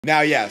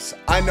Now, yes,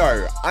 I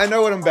know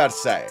what I'm about to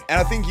say, and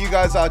I think you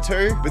guys are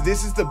too, but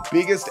this is the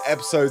biggest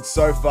episode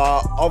so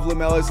far of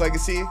LaMelo's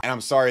legacy, and I'm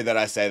sorry that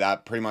I say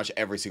that pretty much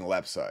every single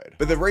episode.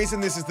 But the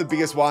reason this is the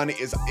biggest one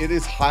is it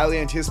is highly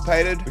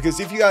anticipated, because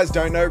if you guys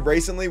don't know,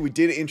 recently we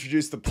did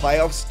introduce the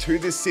playoffs to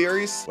this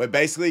series, where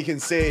basically you can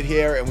see it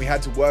here, and we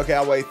had to work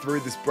our way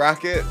through this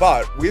bracket,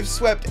 but we've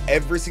swept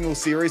every single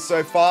series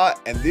so far,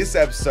 and this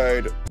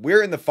episode,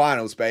 we're in the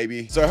finals,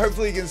 baby. So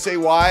hopefully you can see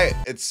why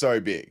it's so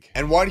big.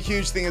 And one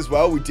huge thing as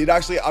well, we did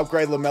actually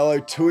upgrade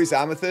LaMelo to his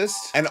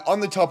amethyst. And on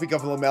the topic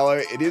of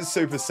LaMelo, it is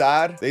super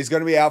sad that he's going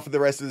to be out for the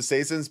rest of the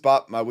seasons,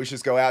 but my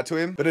wishes go out to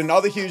him. But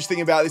another huge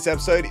thing about this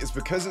episode is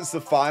because it's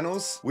the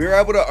finals, we were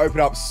able to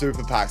open up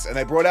super packs, and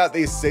they brought out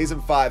these season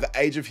 5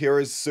 Age of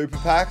Heroes super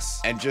packs.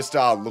 And just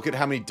look at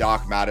how many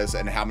Dark Matters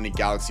and how many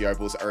Galaxy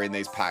Opals are in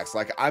these packs.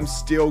 Like, I'm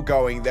still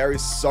going. There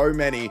is so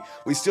many.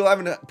 We still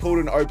haven't pulled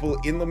an opal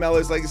in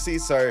LaMelo's legacy,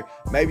 so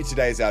maybe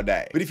today's our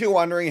day. But if you're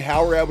wondering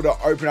how we're able to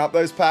open up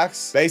those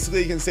packs,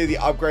 basically you can see the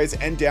upgrades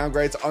and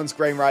downgrades on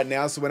screen right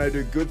now. So when I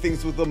do good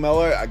things with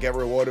LaMelo, I get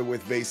rewarded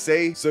with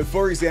VC. So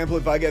for example,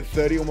 if I get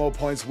 30 or more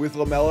points with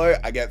LaMelo,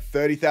 I get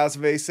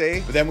 30,000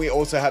 VC. But then we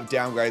also have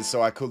downgrades,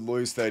 so I could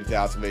lose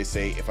 30,000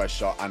 VC if I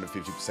shot under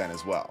 50%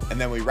 as well.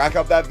 And then we rack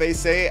up that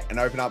VC and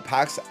open up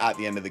packs at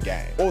the end of the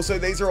game. Also,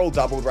 these are all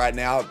doubled right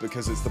now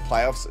because it's the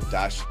playoffs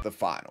 - the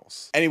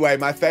finals. Anyway,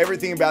 my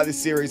favorite thing about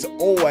this series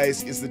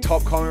always is the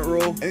top comment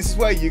rule. And this is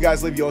where you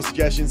guys leave your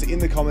suggestions in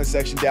the comment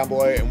section down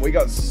below. And we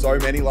got so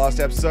many last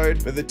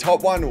episode, but the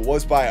top one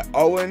was by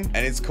Owen,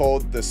 and it's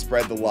called the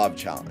Spread the Love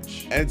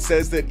Challenge. And it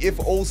says that if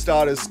all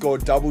starters score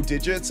double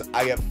digits,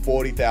 I get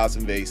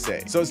 40,000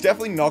 VC. So it's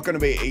definitely not going to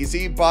be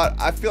easy, but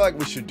I feel like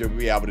we should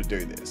be able to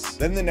do this.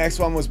 Then the next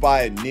one was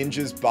by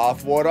Ninja's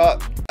Bathwater.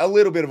 A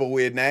little bit of a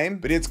weird name,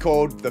 but it's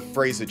called the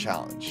Freezer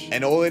Challenge.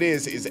 And all it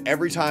is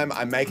every time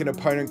I make an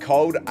opponent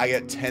cold, I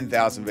get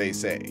 10,000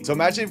 VC. So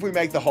imagine if we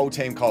make the whole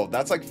team cold.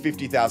 That's like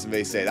 50,000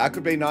 VC. That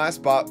could be nice,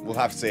 but we'll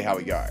have to see how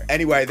we go.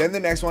 Anyway, then the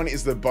next one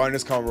is the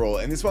bonus comment rule.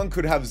 And this one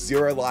could have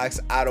 0 likes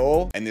at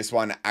all. And this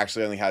one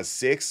actually only has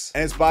 6.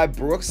 And it's by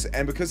Brooks.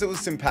 And because it was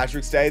St.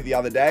 Patrick's Day the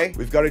other day,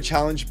 we've got a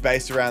challenge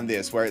based around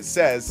this, where it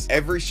says,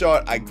 every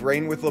shot I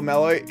green with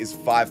LaMelo is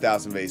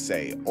 5,000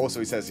 VC. Also,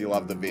 he says he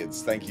loved the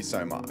vids. Thank you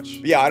so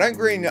much. But yeah, I don't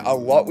green a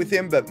lot with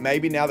him, but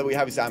maybe now that we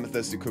have his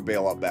amethyst, it could be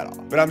a lot better.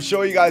 But I'm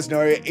sure you guys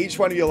know each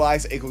one of your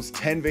likes equals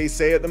 10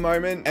 VC at the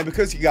moment. And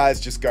because you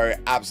guys just go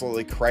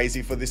absolutely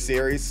crazy for this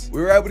series,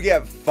 we were able to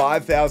get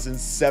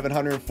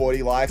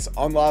 5,740 likes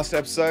on last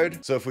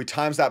episode. So if we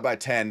times that by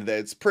 10,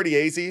 it's pretty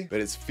easy, but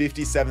it's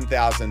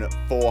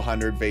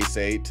 57,400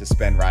 VC to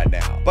spend right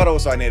now. But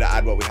also I need to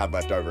add what we have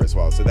left over as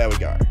well. So there we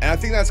go. And I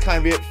think that's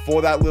kind of it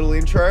for that little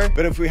intro.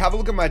 But if we have a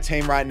look at my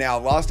team right now,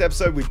 last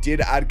episode we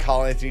did add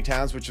Karl-Anthony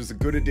Towns, which was a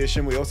good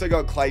addition. We also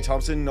got Klay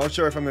Thompson. Not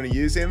sure if I'm going to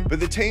use him, but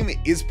the team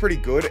is pretty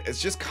good.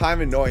 It's just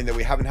kind of annoying that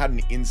we haven't had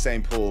an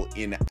insane pull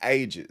in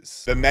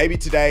ages. But maybe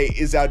today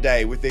is our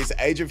day with these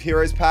Age of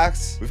Heroes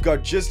packs. We've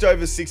got just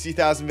over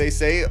 60,000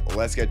 VC.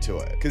 Let's get to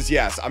it. Because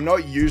yes, I'm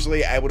not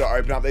usually able to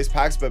open up these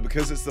packs, but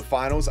because it's the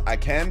finals, I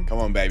can. Come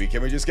on, baby.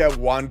 Can we just get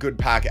one good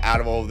pack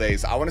out of all of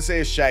these? I want to see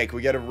a shake.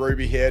 We get a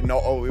ruby here.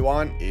 Not all we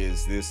want.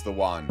 Is this the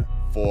one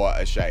for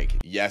a shake?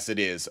 Yes, it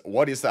is.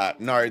 What is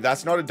that? No,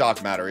 that's not a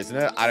Dark Matter, isn't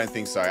it? I don't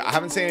think so. I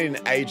haven't seen it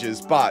in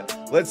ages, but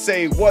let's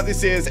see what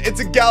this is.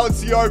 It's a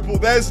Galaxy Opal.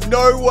 There's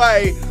no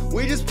way.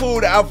 We just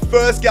pulled our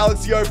first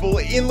Galaxy Opal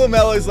in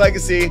LaMelo's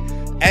legacy,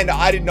 and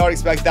I did not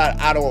expect that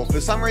at all.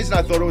 For some reason,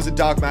 I thought it was a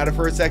Dark Matter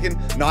for a second.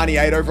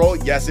 98 overall.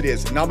 Yes, it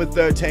is. Number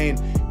 13.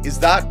 Is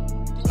that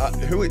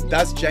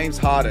that's James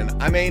Harden.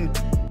 I mean,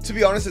 to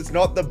be honest, it's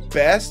not the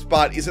best,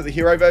 but is it the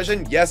hero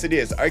version? Yes, it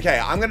is. Okay,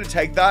 I'm going to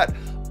take that.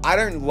 I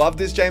don't love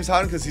this James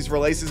Harden because his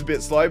release is a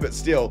bit slow, but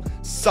still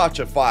such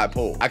a fire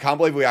pull. I can't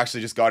believe we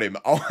actually just got him.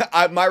 Oh,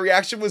 my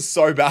reaction was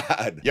so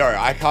bad. Yo,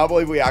 I can't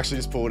believe we actually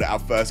just pulled our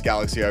first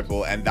Galaxy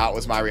Opal, and that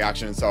was my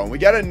reaction and so on. We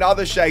get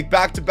another shake,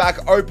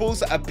 back-to-back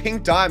opals, a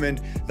pink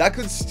diamond. That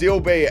could still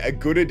be a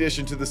good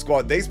addition to the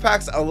squad. These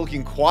packs are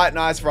looking quite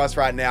nice for us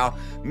right now.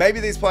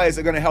 Maybe these players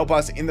are going to help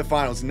us in the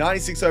finals.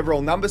 96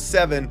 overall, number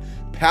 7,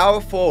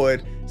 power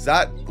forward. Is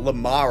that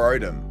Lamar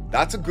Odom?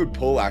 That's a good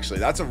pull,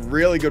 actually. That's a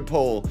really good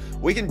pull.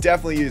 We can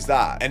definitely use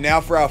that. And now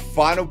for our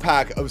final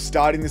pack of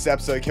starting this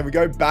episode, can we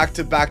go back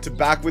to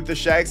back with the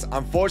shakes?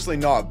 Unfortunately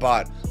not,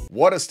 but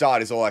what a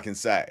start is all I can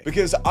say.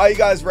 Because are you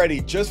guys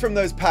ready? Just from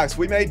those packs,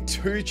 we made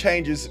 2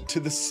 changes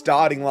to the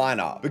starting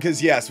lineup.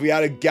 Because yes, we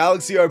added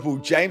Galaxy Opal,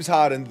 James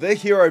Harden, the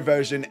hero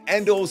version,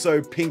 and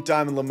also Pink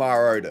Diamond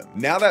Lamar Odom.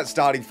 Now that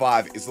starting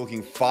 5 is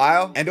looking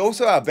fire, and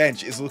also our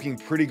bench is looking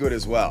pretty good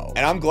as well.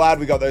 And I'm glad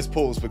we got those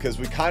pulls because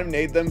we kind of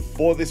need them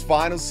for this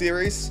final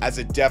series, as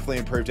it definitely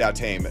improved our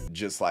team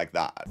just like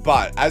that.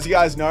 But as you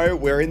guys know,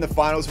 we're in the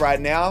finals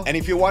right now. And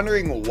if you're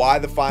wondering why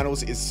the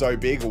finals is so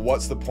big or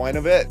what's the point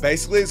of it,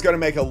 basically it's going to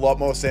make a lot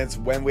more sense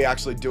when we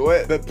actually do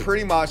it. But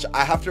pretty much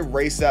I have to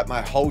reset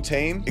my whole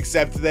team,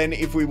 except then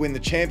if we win the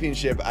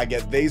championship, I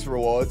get these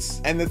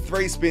rewards. And the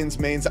 3 spins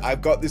means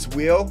I've got this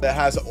wheel that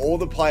has all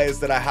the players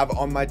that I have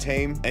on my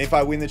team. And if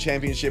I win the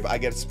championship, I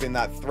get to spin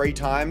that 3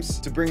 times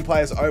to bring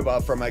players over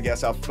from, I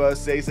guess, our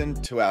first season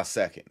to our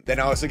second. Then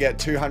I also get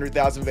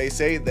 200,000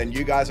 VC. Then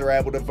you guys are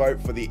able to vote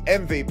for the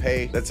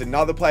MVP. That's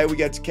another player we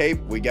get to keep.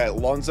 We get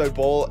LaMelo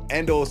Ball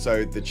and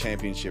also the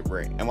championship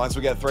ring. And once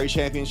we get 3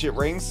 championship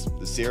rings,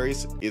 the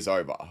series is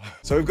over.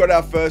 So we've got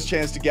our first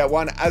chance to get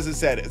one. As I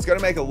said, it's going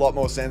to make a lot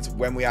more sense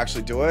when we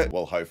actually do it.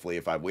 Well, hopefully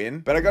if I win.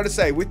 But I got to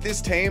say, with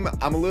this team,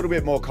 I'm a little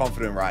bit more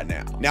confident right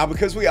now. Now,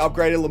 because we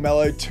upgraded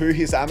LaMelo to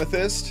his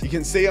amethyst, you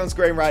can see on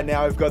screen right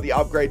now, we've got the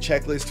upgrade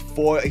checklist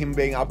for him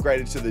being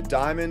upgraded to the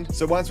diamond.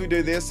 So once we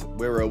do this,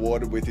 we're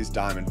rewarded with his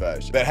diamond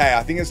version. But hey,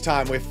 I think it's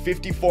time. We're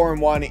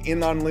 54-1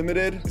 in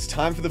unlimited. It's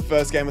time for the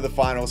first game of the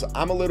finals.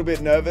 I'm a little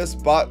bit nervous,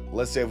 but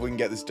let's see if we can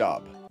get this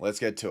dub. Let's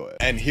get to it.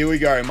 And here we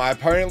go. My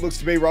opponent looks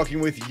to be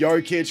rocking with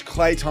Jokic,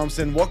 Klay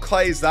Thompson. What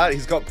Klay is that?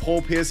 He's got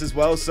Paul Pierce as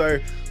well. So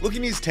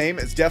looking at his team,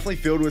 it's definitely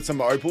filled with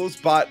some opals,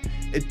 but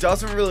it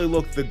doesn't really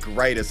look the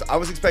greatest. I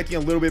was expecting a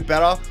little bit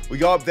better. We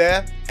go up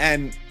there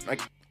and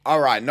like, all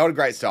right, not a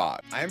great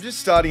start. I am just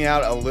starting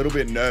out a little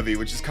bit nervy,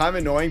 which is kind of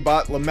annoying,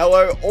 but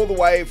LaMelo all the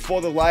way for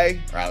the lay.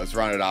 All right, let's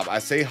run it up. I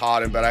see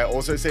Harden, but I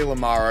also see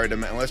Lamar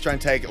Odom, and let's try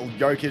and take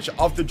Jokic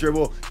off the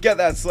dribble, get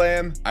that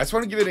slam. I just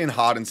want to give it in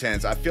Harden's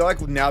hands. I feel like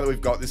now that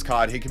we've got this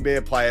card, he can be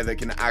a player that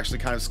can actually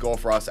kind of score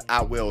for us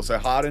at will. So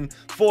Harden,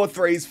 4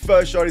 threes,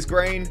 first shot is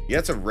green. He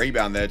gets a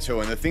rebound there too.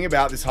 And the thing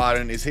about this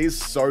Harden is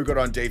he's so good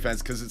on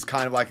defense because it's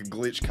kind of like a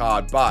glitch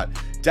card, but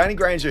Danny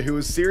Granger, who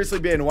has seriously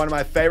been one of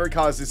my favorite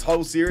cards this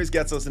whole series,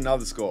 gets us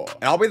another score.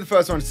 And I'll be the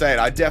first one to say it.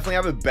 I definitely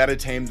have a better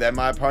team than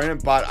my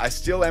opponent, but I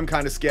still am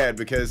kind of scared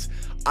because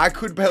I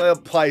could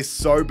play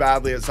so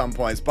badly at some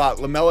points. But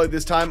LaMelo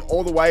this time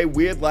all the way,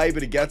 weird lay,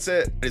 but he gets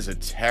it. It is a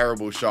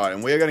terrible shot,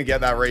 and we're going to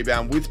get that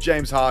rebound with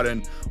James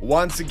Harden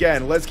once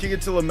again. Let's kick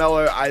it to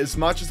LaMelo. As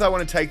much as I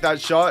want to take that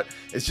shot,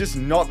 it's just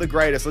not the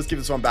greatest. Let's give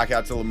this one back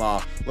out to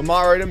Lamar.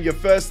 Lamar Odom, your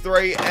first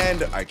 3,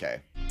 and okay.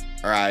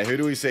 All right, who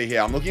do we see here?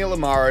 I'm looking at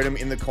Lamar Odom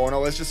in the corner.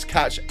 Let's just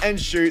catch and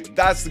shoot.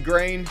 That's the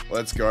green.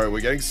 Let's go.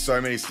 We're getting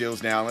so many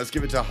steals now. Let's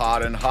give it to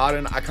Harden.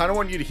 Harden, I kind of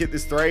want you to hit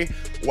this 3.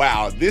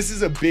 Wow, this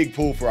is a big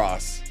pull for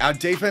us. Our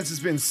defense has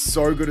been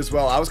so good as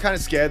well. I was kind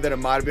of scared that it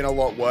might have been a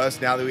lot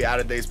worse now that we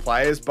added these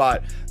players,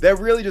 but they're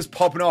really just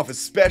popping off,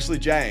 especially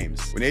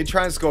James. We need to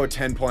try and score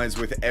 10 points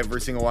with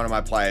every single one of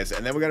my players,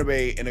 and then we're going to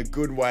be in a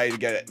good way to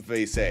get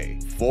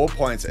VC. 4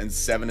 points and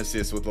 7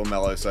 assists with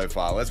LaMelo so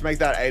far. Let's make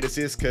that 8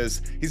 assists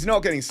because he's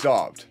not getting stopped.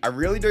 I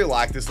really do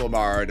like this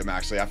Lamar Odom,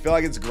 actually. I feel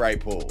like it's a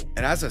great pull.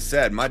 And as I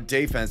said, my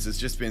defense has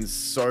just been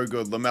so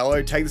good.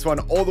 LaMelo, take this one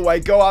all the way,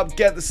 go up,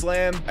 get the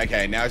slam.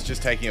 Okay, now it's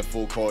just taking a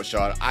full court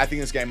shot. I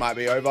think this game might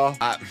be over.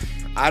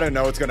 I don't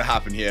know what's going to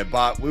happen here,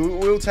 but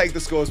we'll take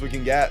the scores we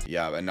can get.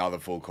 Yeah, another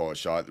full court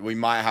shot. We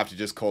might have to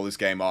just call this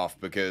game off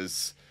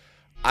because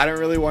I don't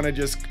really want to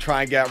just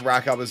try and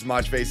rack up as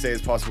much VC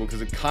as possible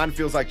because it kind of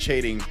feels like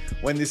cheating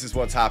when this is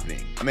what's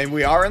happening. I mean,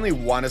 we are only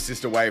 1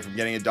 assist away from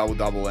getting a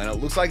double-double, and it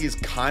looks like he's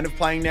kind of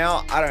playing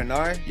now. I don't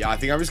know. Yeah, I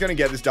think I'm just going to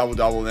get this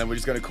double-double, and then we're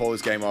just going to call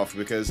this game off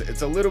because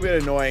it's a little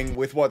bit annoying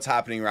with what's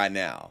happening right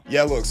now.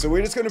 Yeah, look, so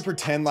we're just going to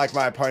pretend like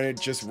my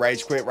opponent just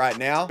rage quit right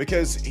now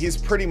because he's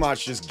pretty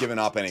much just given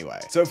up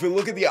anyway. So if we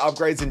look at the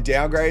upgrades and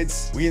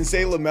downgrades, we can see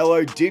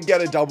LaMelo did get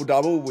a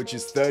double-double, which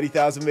is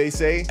 30,000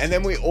 VC, and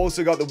then we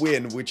also got the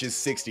win, which is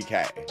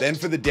 60k. Then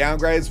for the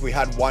downgrades, we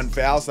had 1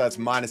 foul, so that's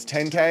minus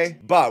 10k.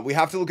 But we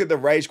have to look at the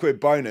rage quit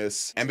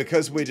bonus, and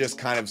because we're just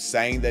kind of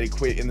saying that he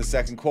quit in the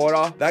second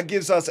quarter, that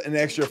gives us an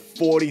extra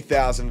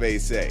 40,000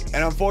 VC.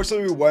 And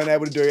unfortunately, we weren't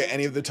able to do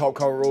any of the top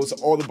comment rules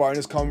or the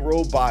bonus comment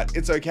rule, but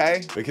it's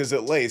okay because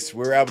at least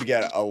we were able to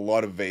get a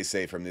lot of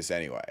VC from this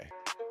anyway.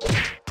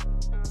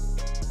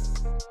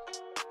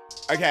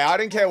 Okay, I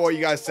don't care what you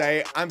guys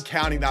say. I'm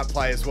counting that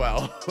play as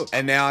well.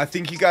 And now I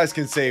think you guys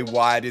can see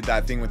why I did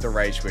that thing with the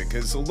rage quit,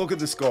 because look at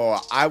the score.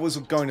 I was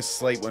going to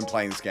sleep when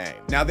playing this game.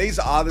 Now, these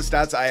are the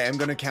stats I am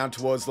going to count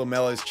towards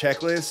LaMelo's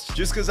checklist,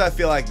 just because I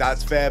feel like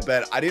that's fair,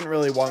 but I didn't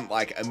really want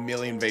like a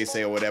million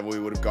VC or whatever we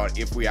would have got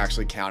if we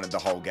actually counted the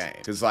whole game.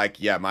 Because like,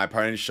 yeah, my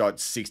opponent shot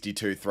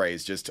 62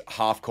 threes, just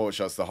half court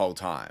shots the whole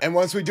time. And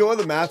once we do all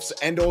the maths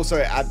and also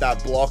add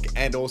that block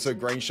and also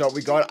green shot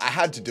we got, I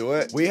had to do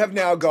it. We have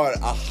now got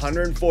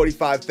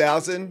 145,765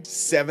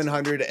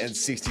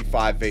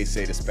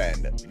 VC to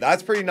spend.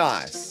 That's pretty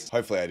nice.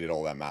 Hopefully I did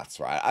all that maths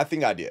right. I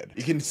think I did.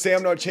 You can see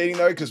I'm not cheating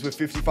though, because we're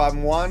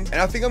 55-1.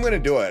 And I think I'm going to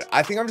do it.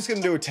 I think I'm just going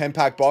to do a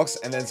 10-pack box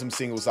and then some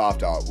singles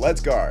after.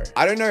 Let's go.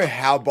 I don't know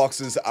how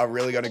boxes are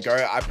really going to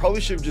go. I probably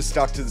should have just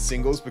stuck to the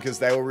singles because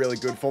they were really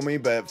good for me.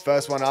 But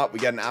first one up, we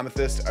get an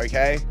amethyst.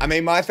 Okay. I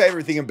mean, my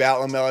favorite thing about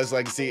LaMelo's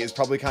legacy is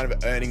probably kind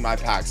of earning my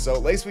packs. So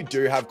at least we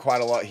do have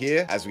quite a lot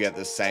here as we get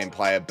the same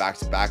player back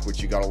to back,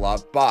 which you got to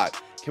love. But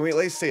Can we at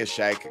least see a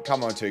shake?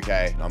 Come on,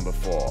 2K. Number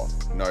 4.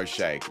 No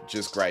shake.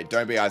 Just great.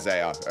 Don't be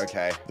Isaiah,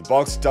 okay? The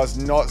box does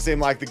not seem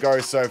like the go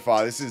so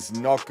far. This is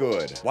not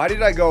good. Why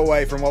did I go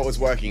away from what was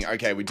working?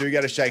 Okay, we do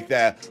get a shake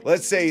there.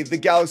 Let's see the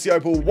Galaxy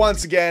Opal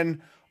once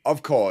again.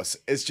 Of course,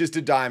 it's just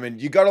a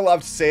diamond. You gotta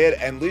love to see it.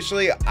 And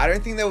literally, I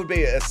don't think there would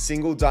be a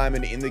single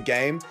diamond in the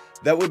game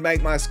that would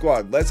make my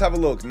squad. Let's have a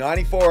look.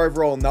 94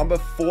 overall, number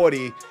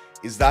 40.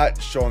 Is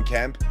that Sean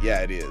Kemp?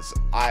 Yeah, it is.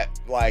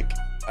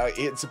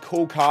 It's a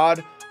cool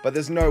card, but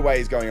there's no way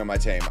he's going on my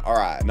team. All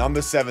right,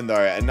 number 7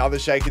 though. Another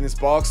shake in this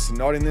box.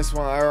 Not in this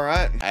one. All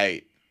right.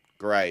 8.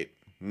 Great.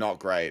 Not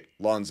great.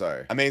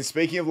 Lonzo. I mean,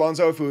 speaking of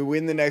Lonzo, if we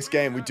win the next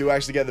game, we do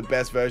actually get the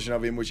best version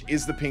of him, which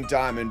is the pink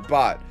diamond,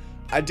 but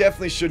I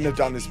definitely shouldn't have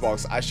done this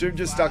box. I should have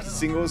just stuck to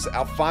singles.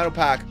 Our final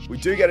pack, we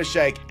do get a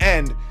shake,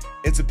 and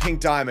it's a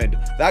pink diamond.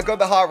 That got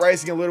the heart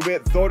racing a little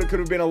bit. Thought it could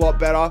have been a lot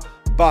better,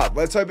 but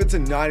let's hope it's a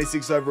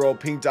 96 overall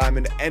pink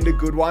diamond and a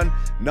good one.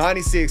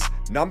 96,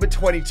 number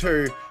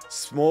 22,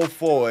 small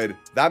forward.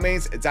 That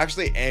means it's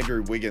actually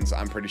Andrew Wiggins,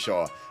 I'm pretty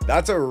sure.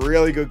 That's a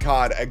really good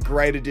card, a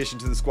great addition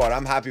to the squad.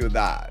 I'm happy with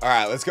that. All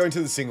right, let's go into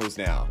the singles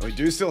now. We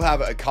do still have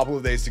a couple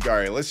of these to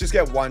go. Let's just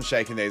get one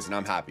shake in these and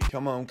I'm happy.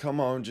 Come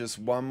on, just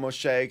one more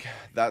shake.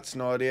 That's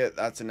not it,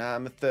 that's an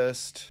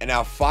amethyst. And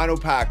our final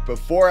pack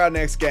before our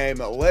next game,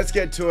 let's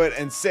get to it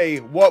and see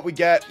what we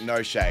get.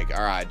 No shake.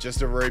 All right,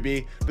 just a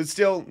ruby, but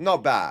still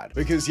not bad.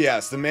 Because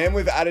yes, the man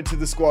we've added to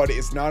the squad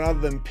is none other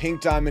than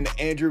pink diamond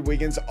Andrew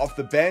Wiggins off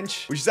the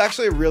bench, which is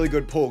actually a really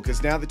good pull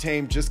because now the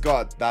team just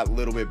got that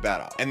little bit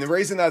better. And the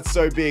reason that's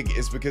so big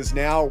is because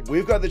now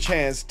we've got the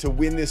chance to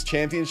win this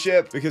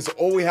championship, because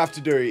all we have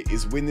to do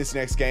is win this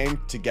next game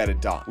to get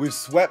it done. We've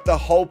swept the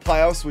whole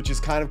playoffs, which is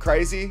kind of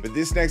crazy, but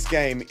this next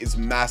game is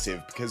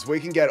massive because we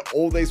can get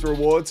all these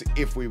rewards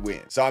if we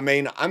win. So I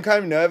mean, I'm kind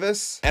of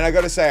nervous, and I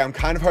gotta say, I'm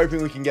kind of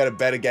hoping we can get a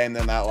better game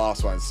than that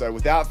last one. So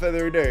without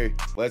further ado,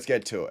 let's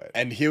get to it.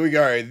 And here we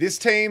go. This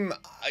team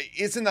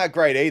isn't that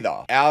great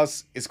either.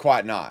 Ours is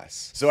quite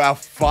nice. So our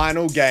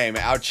final game,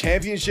 our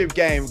championship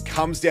game,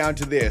 comes down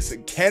to this.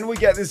 Can we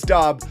get this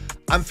dub?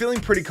 I'm feeling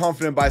pretty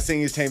confident by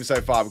seeing his team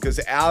so far because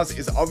ours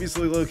is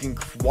obviously looking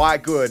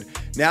quite good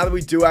now that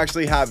we do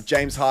actually have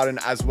James Harden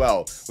as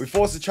well. We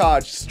force a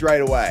charge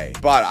straight away,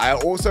 but I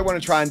also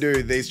want to try and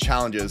do these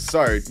challenges.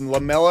 So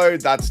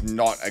LaMelo, that's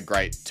not a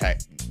great take.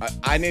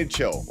 I need to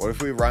chill. What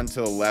if we run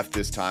to the left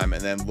this time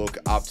and then look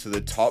up to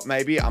the top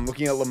maybe? I'm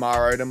looking at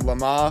Lamar Odom.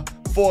 Lamar,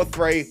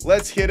 4-3.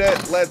 Let's hit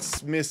it.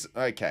 Let's miss.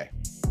 Okay.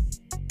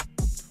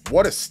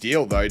 What a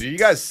steal though. Did you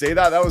guys see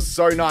that? That was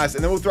so nice.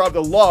 And then we'll throw up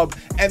the lob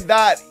and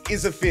that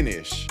is a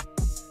finish.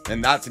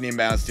 And that's an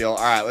inbound steal.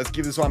 All right, let's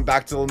give this one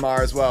back to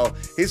Lamar as well.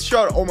 He's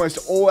shot almost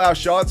all our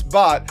shots,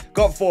 but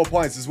got 4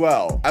 points as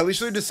well. I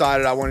literally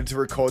decided I wanted to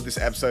record this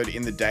episode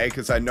in the day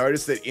because I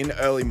noticed that in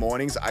early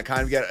mornings, I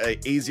kind of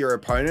get easier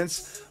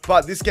opponents.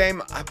 But this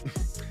game,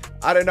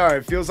 I don't know,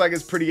 it feels like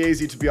it's pretty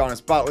easy to be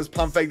honest, but let's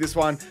pump fake this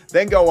one,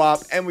 then go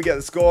up and we get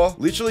the score.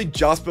 Literally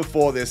just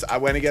before this, I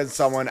went against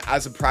someone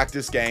as a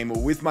practice game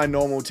with my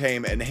normal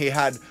team and he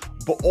had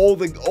all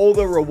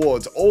the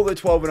rewards, all the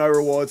 12-0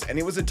 rewards, and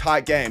it was a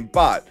tight game,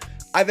 but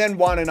I then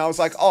won and I was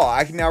like, oh,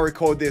 I can now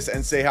record this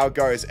and see how it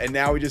goes. And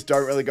now we just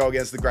don't really go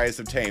against the greatest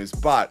of teams,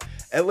 but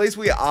at least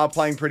we are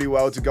playing pretty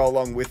well to go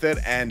along with it.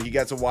 And he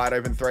gets a wide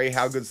open 3.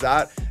 How good's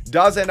that?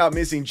 Does end up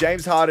missing.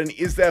 James Harden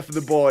is there for the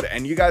board.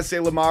 And you guys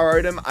see Lamar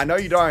Odom? I know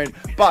you don't,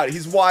 but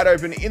he's wide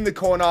open in the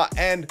corner.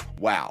 And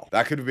wow,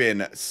 that could have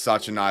been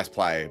such a nice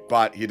play,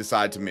 but he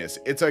decided to miss.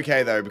 It's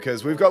okay though,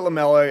 because we've got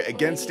LaMelo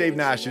against Steve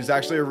Nash, who's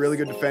actually a really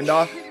good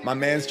defender. My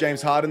man's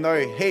James Harden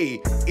though, he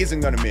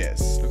isn't going to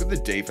miss. Look at the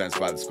defense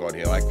by the squad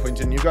here. Like,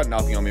 Quinton, you've got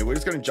nothing on me. We're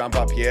just going to jump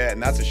up here,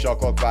 and that's a shot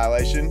clock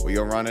violation. We're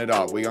going to run it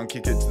up. We're going to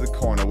kick it to the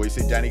corner. We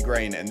see Danny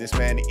Green, and this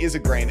man is a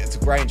green. It's a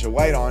Granger.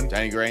 Wait on.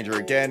 Danny Granger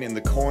again in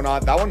the corner.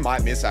 That one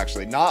might miss,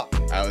 actually. Nah. All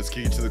right, let's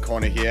kick it to the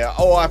corner here.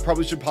 Oh, I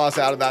probably should pass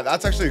out of that.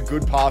 That's actually a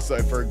good pass,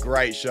 though, for a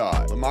great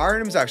shot. Lamar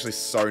Odom's actually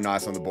so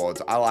nice on the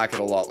boards. I like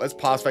it a lot. Let's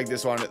pass fake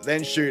this one,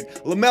 then shoot.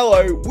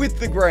 LaMelo with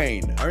the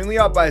green. Only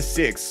up by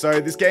 6, so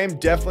this game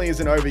definitely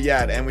isn't over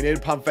yet, and we need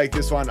to pump fake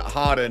this one.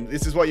 Harden,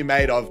 this is what you're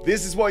made of.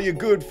 This is what you're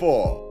good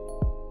for.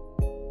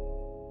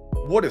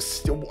 What a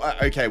steal.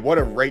 Okay, what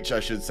a reach, I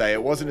should say.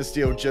 It wasn't a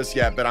steal just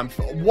yet, but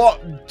what?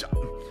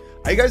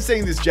 Are you guys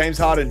seeing this James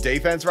Harden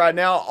defense right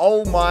now?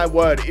 Oh my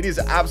word, it is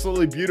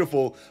absolutely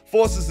beautiful.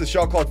 Forces the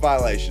shot clock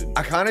violation.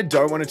 I kind of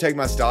don't want to take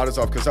my starters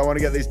off because I want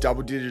to get these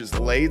double digits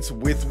leads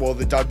with, well,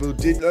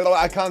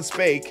 I can't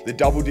speak, the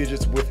double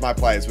digits with my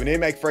players. We need to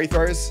make free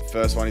throws.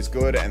 First one is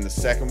good, and the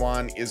second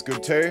one is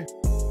good too.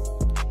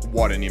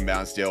 What an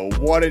inbound steal.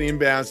 What an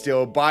inbound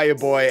steal by your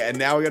boy. And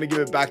now we're going to give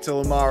it back to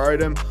Lamar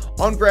Odom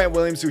on Grant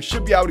Williams, who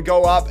should be able to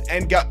go up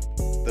and get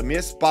the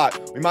miss,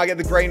 but we might get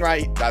the green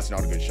right. That's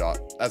not a good shot.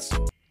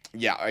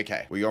 Yeah,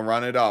 okay. We're gonna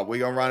run it up. We're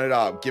gonna run it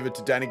up. Give it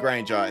to Danny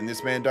Granger, and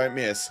this man don't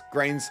miss.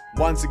 Greens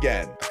once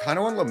again. I kind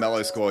of want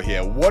LaMelo score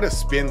here. What a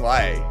spin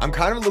lay. I'm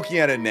kind of looking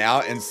at it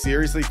now and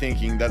seriously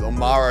thinking that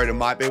Lamar Odom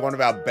might be one of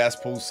our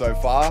best pulls so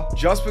far,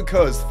 just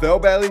because Thurl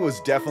Bailey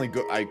was definitely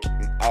good.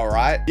 All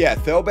right. Yeah,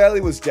 Thurl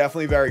Bailey was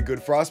definitely very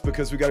good for us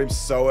because we got him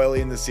so early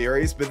in the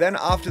series. But then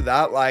after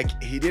that,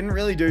 like, he didn't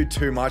really do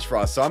too much for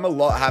us. So I'm a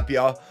lot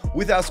happier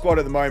with our squad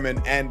at the moment,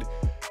 and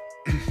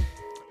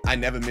I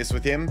never miss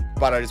with him,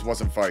 but I just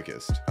wasn't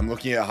focused. I'm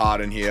looking at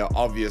Harden here,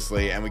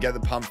 obviously, and we get the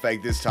pump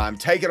fake this time.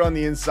 Take it on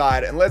the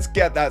inside, and let's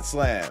get that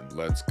slam.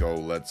 Let's go,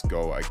 let's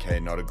go. Okay,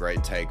 not a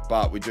great take,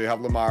 but we do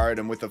have Lamar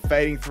Odom with a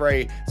fading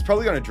three. It's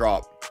probably going to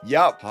drop.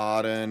 Yep,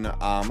 Harden.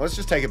 Let's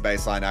just take a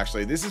baseline,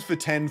 actually. This is for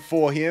 10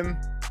 for him.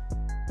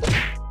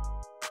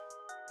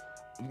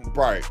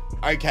 Bro,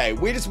 okay,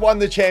 we just won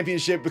the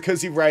championship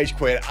because he rage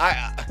quit.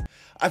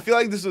 I feel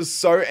like this was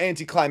so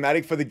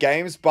anticlimactic for the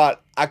games,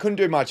 but I couldn't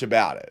do much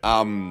about it.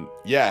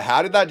 Yeah,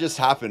 how did that just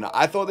happen?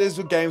 I thought these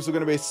games were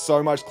going to be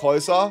so much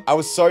closer. I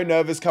was so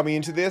nervous coming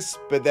into this,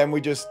 but then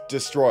we just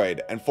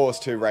destroyed and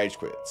forced 2 rage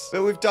quits.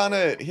 But we've done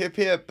it. Hip,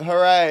 hip,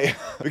 hooray.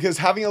 Because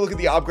having a look at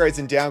the upgrades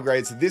and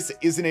downgrades, this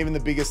isn't even the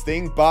biggest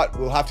thing, but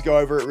we'll have to go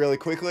over it really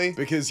quickly.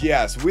 Because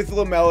yes, with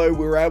LaMelo,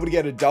 we were able to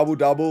get a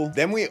double-double.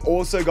 Then we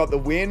also got the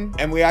win,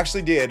 and we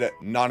actually did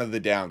none of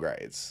the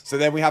downgrades. So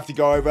then we have to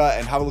go over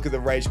and have a look at the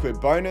rage quit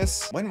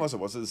bonus. When was it?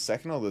 Was it the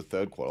second or the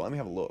third quarter? Let me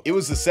have a look. It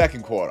was the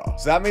second quarter.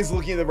 So that means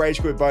looking at the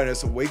rage quit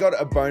bonus, we got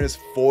a bonus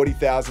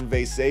 40,000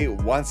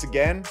 VC once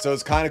again. So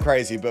it's kind of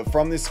crazy, but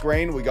from this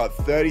screen, we got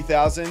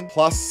 30,000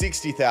 plus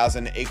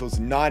 60,000 equals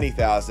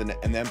 90,000,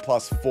 and then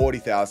plus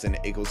 40,000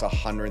 equals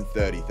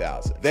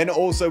 130,000. Then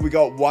also we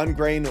got 1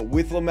 green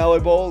with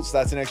LaMelo Ball, so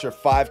that's an extra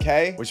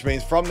 5K, which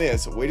means from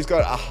this, we just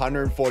got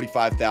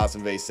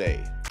 145,000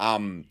 VC.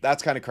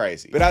 That's kind of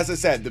crazy. But as I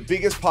said, the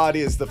biggest part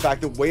is the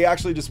fact that we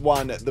actually just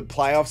won the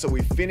playoffs, so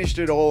we finished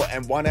it all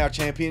and won our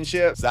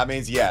championship. So that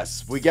means,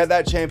 yes, we get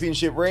that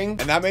championship ring.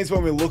 And that means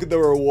when we look at the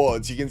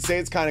rewards, you can see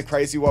it's kind of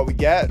crazy what we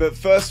get. But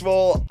first of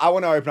all, I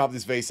want to open up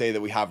this VC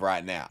that we have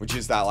right now, which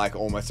is that like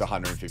almost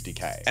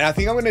 150K. And I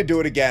think I'm going to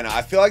do it again.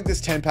 I feel like this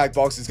 10-pack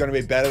box is going to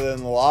be better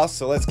than the last.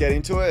 So let's get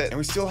into it. And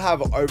we still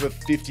have over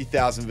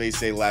 50,000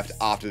 VC left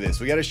after this.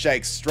 We get a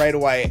shake straight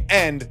away,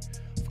 and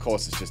of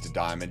course, it's just a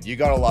diamond. You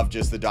gotta love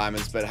just the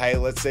diamonds, but hey,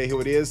 let's see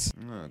who it is.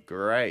 Oh,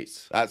 great.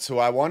 That's who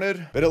I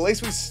wanted. But at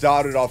least we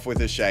started off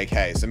with a shake,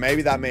 hey. So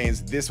maybe that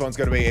means this one's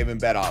gonna be even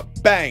better.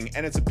 Bang,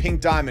 and it's a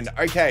pink diamond.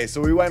 Okay, so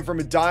we went from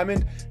a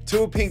diamond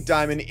to a pink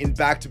diamond in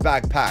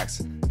back-to-back packs.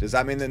 Does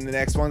that mean that the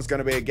next one's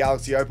gonna be a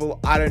Galaxy Opal?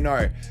 I don't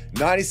know.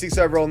 96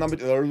 overall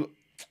number.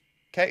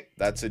 Okay,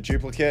 that's a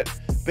duplicate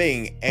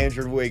being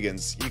Andrew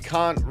Wiggins. You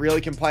can't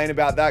really complain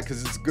about that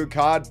because it's a good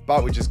card,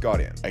 but we just got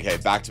him. Okay,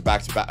 back to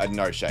back.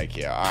 No shake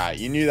here. All right,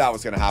 you knew that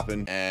was going to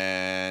happen.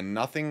 And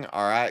nothing.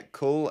 All right,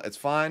 cool. It's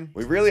fine.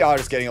 We really are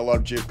just getting a lot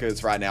of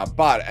duplicates right now,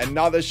 but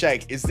another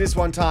shake. Is this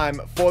one time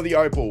for the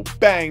Opal?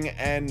 Bang,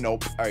 and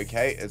nope.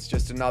 Okay, it's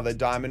just another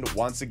diamond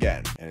once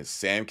again. And it's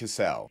Sam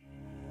Cassell.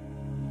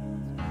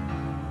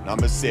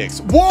 Number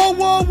 6. Whoa,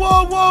 whoa,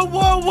 whoa, whoa,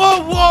 whoa,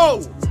 whoa,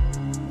 whoa!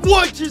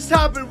 What just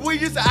happened? We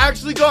just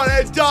actually got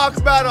a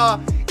dark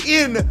matter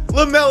in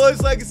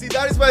LaMelo's legacy.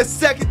 That is my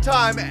second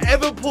time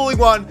ever pulling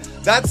one.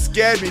 That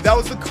scared me. That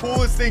was the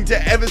coolest thing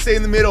to ever see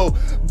in the middle.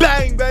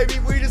 Bang, baby.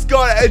 We just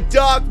got a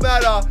dark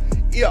matter.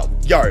 Yo,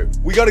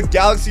 we got a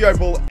Galaxy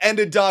Opal and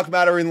a dark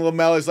matter in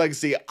LaMelo's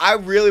legacy. I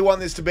really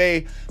want this to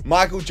be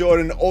Michael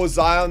Jordan or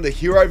Zion, the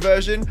hero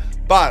version.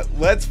 But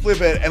let's flip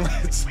it and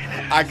let's...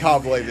 I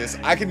can't believe this.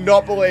 I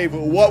cannot believe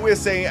what we're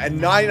seeing at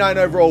 99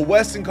 overall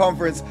Western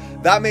Conference.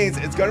 That means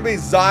it's going to be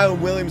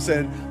Zion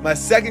Williamson. My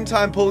second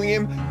time pulling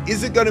him.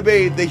 Is it going to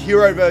be the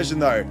hero version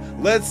though?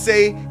 Let's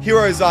see.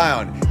 Hero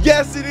Zion.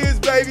 Yes, it is,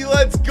 baby.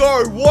 Let's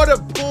go. What a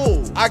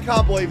pull. I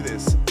can't believe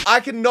this. I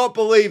cannot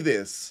believe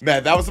this.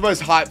 Man, that was the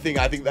most hype thing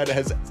I think that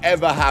has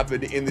ever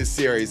happened in this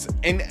series.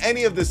 In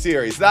any of the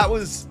series. That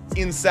was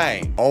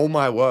insane. Oh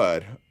my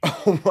word.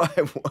 Oh my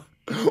word.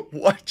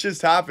 What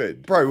just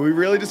happened? Bro, we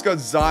really just got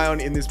Zion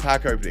in this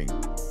pack opening.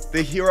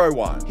 The hero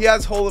one. He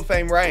has Hall of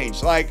Fame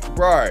range. Like,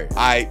 bro,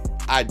 I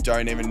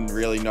don't even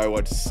really know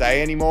what to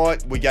say anymore.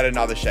 We get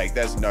another shake.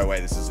 There's no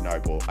way this is an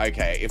opal.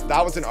 Okay, if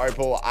that was an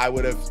opal, I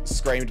would have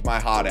screamed my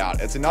heart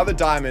out. It's another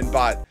diamond,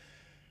 but...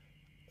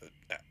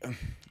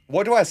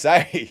 what do I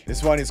say?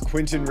 This one is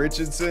Quentin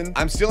Richardson.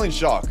 I'm still in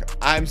shock.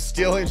 I'm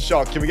still in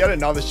shock. Can we get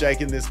another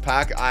shake in this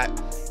pack?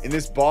 In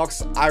this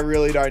box, I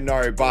really don't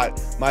know, but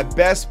my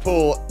best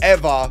pull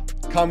ever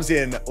comes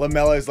in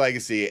LaMelo's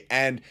legacy.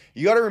 And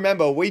you got to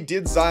remember, we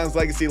did Zion's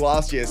legacy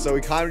last year, so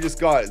we kind of just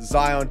got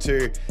Zion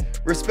to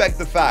respect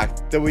the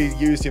fact that we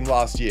used him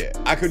last year.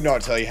 I could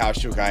not tell you how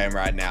shook I am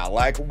right now.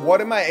 Like,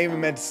 what am I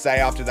even meant to say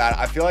after that?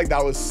 I feel like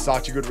that was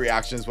such a good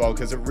reaction as well,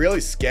 because it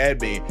really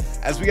scared me.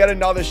 As we get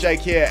another shake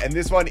here, and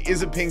this one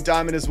is a pink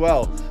diamond as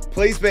well.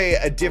 Please be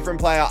a different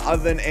player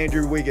other than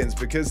Andrew Wiggins,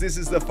 because this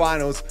is the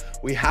finals.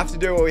 We have to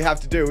do what we have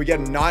to do. We get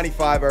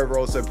 95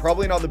 overall, so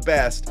probably not the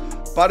best,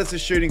 but it's a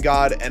shooting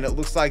guard, and it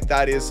looks like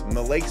that is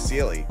Malik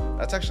Sealy.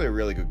 That's actually a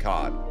really good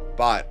card,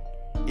 but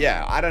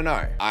yeah, I don't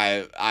know.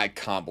 I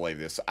can't believe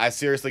this. I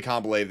seriously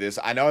can't believe this.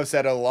 I know I've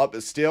said it a lot,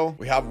 but still,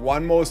 we have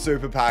one more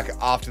super pack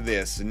after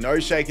this. No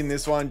shake in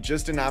this one,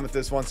 just an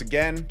amethyst once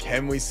again.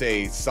 Can we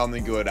see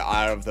something good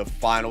out of the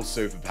final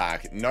super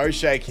pack? No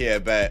shake here,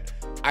 but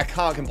I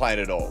can't complain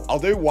at all. I'll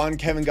do one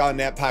Kevin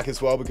Garnett pack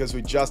as well, because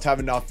we just have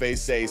enough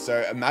VC.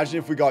 So imagine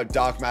if we got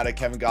Dark Matter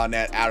Kevin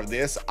Garnett out of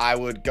this, I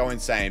would go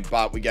insane,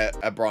 but we get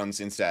a bronze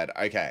instead.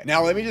 Okay.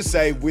 Now, let me just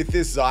say, with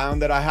this Zion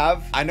that I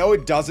have, I know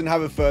it doesn't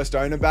have a first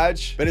owner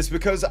badge, but it's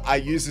because I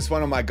use this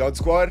one on my God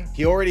squad.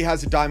 He already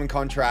has a diamond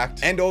contract,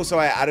 and also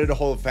I added a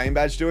Hall of Fame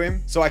badge to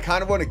him. So I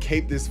kind of want to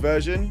keep this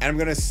version, and I'm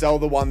going to sell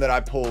the one that I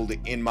pulled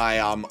in my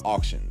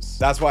auctions.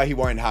 That's why he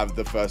won't have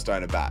the first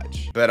owner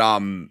badge. But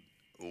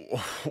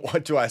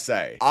what do I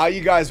say? Are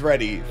you guys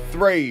ready?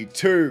 3,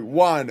 2,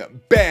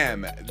 1,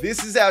 bam!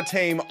 This is our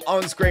team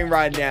on screen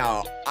right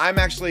now. I'm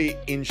actually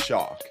in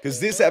shock, because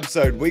this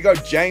episode, we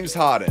got James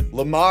Harden,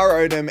 Lamar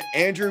Odom,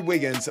 Andrew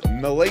Wiggins,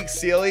 Malik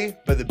Sealy,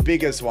 but the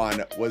biggest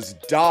one was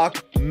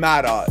Dark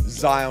Matter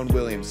Zion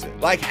Williamson.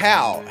 Like,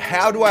 how?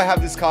 How do I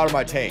have this card on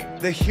my team?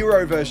 The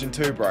hero version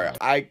too, bro.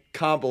 I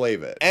can't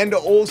believe it. And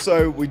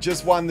also, we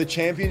just won the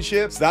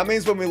championship. So that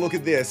means when we look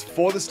at this,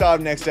 for the start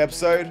of next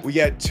episode, we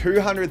get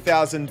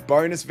 200,000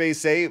 bonus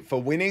VC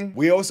for winning.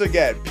 We also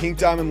get Pink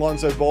Diamond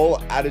Lonzo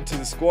Ball added to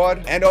the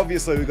squad. And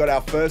obviously, we got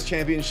our first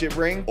championship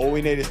ring. All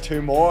we need is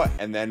 2 more,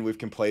 and then we've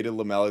completed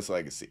LaMelo's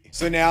legacy.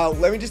 So now,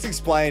 let me just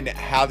explain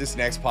how this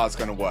next part's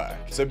gonna work.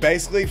 So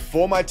basically,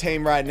 for my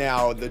team right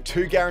now, the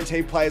 2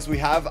 guaranteed players we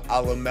have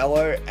are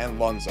LaMelo and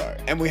Lonzo.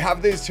 And we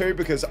have these 2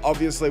 because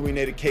obviously we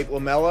need to keep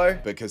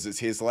LaMelo because it's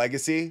his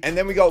legacy. And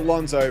then we got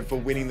Lonzo for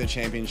winning the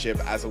championship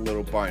as a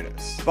little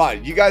bonus.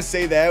 But you guys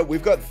see there,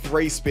 we've got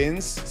 3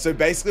 spins. So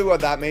basically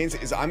what that means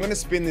is I'm gonna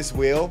spin this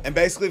wheel, and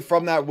basically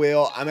from that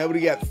wheel, I'm able to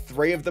get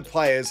 3 of the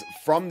players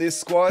from this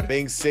squad,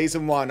 being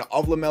season 1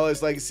 of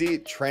LaMelo's legacy,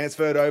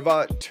 transferred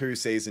over to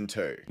season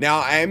 2. Now,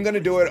 I am gonna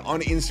do it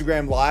on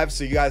Instagram Live,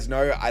 so you guys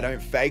know I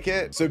don't fake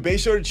it. So be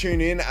sure to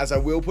tune in, as I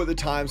will put the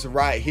times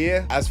right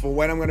here as for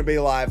when I'm gonna be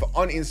live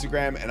on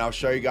Instagram, and I'll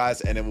show you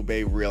guys, and it will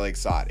be really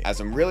exciting, as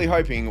I'm really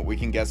hoping we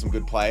can get some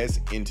good players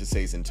into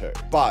season 2.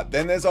 But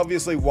then there's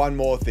obviously one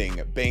more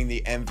thing, being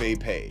the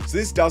MVP. So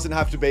this doesn't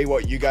have to be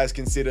what you guys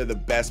consider the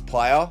best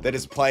player that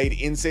has played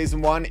in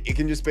season 1. It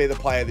can just be the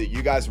player that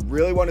you guys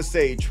really want to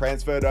see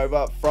transferred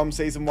over from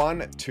season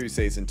 1 to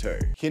season 2.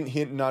 Hint,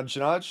 hint, nudge,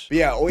 nudge. But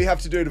yeah, all you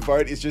have to do to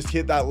vote is just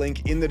hit that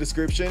link in the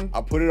description.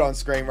 I'll put it on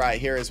screen right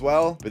here as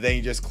well, but then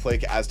you just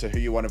click as to who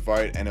you want to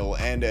vote, and it will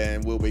end,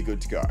 and we'll be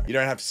good to go. You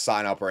don't have to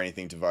sign up or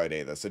anything to vote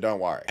either, so don't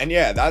worry. And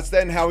yeah, that's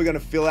then how we're going to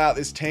fill out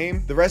this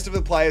team. The rest of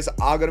the players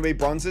are going to be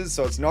bronzes,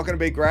 so it's not going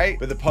to be great,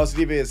 but the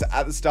positive is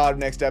at the start of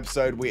next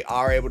episode, we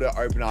are able to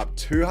open up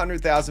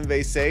 200,000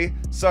 VC,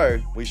 so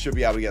we should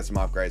be able to get some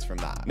upgrades from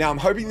that. Now, I'm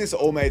hoping this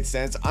all made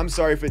sense. I'm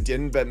sorry if it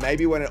didn't, but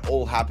maybe when it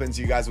all happens,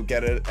 you guys will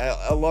get it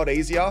a lot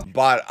easier.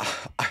 But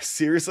I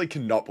seriously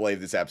cannot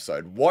believe this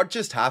episode. What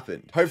just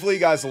happened? Hopefully you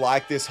guys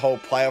like this whole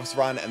playoffs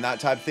run and that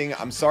type of thing.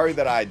 I'm sorry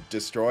that I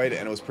destroyed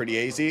and it was pretty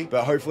easy,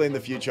 but hopefully in the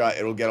future,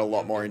 it'll get a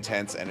lot more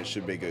intense and it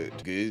should be good.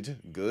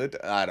 Good?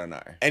 I don't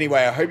know.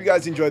 Anyway, I hope you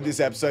guys enjoyed this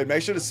episode.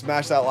 Make sure to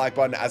smash that like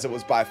button, as it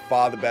was by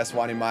far the best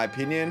one in my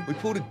opinion. We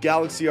pulled a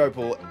Galaxy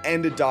Opal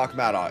and a Dark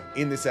Matter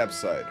in this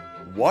episode.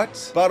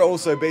 What? But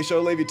also be sure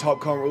to leave your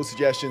top comment rule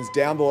suggestions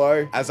down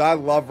below, as I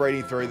love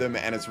reading through them,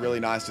 and it's really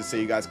nice to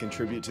see you guys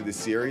contribute to this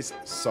series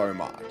so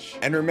much.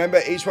 And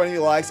remember, each one of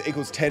your likes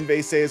equals 10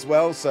 VC as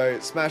well, so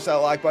smash that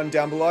like button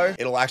down below.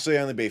 It'll actually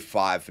only be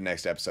 5 for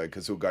next episode,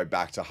 because we'll go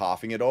back to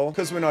halving it all,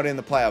 because we're not in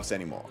the playoffs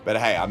anymore. But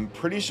hey, I'm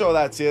pretty sure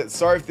that's it.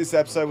 Sorry if this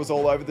episode was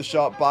all over the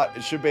shop, but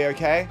it should be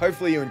okay.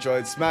 Hopefully you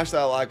enjoyed. Smash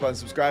that like button,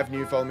 subscribe if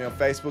new, follow me on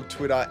Facebook,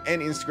 Twitter,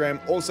 and Instagram,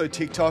 also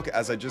TikTok,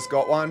 as I just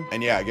got one.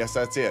 And yeah, I guess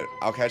that's it.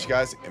 I'll catch you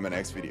guys in my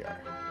next video.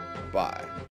 Bye.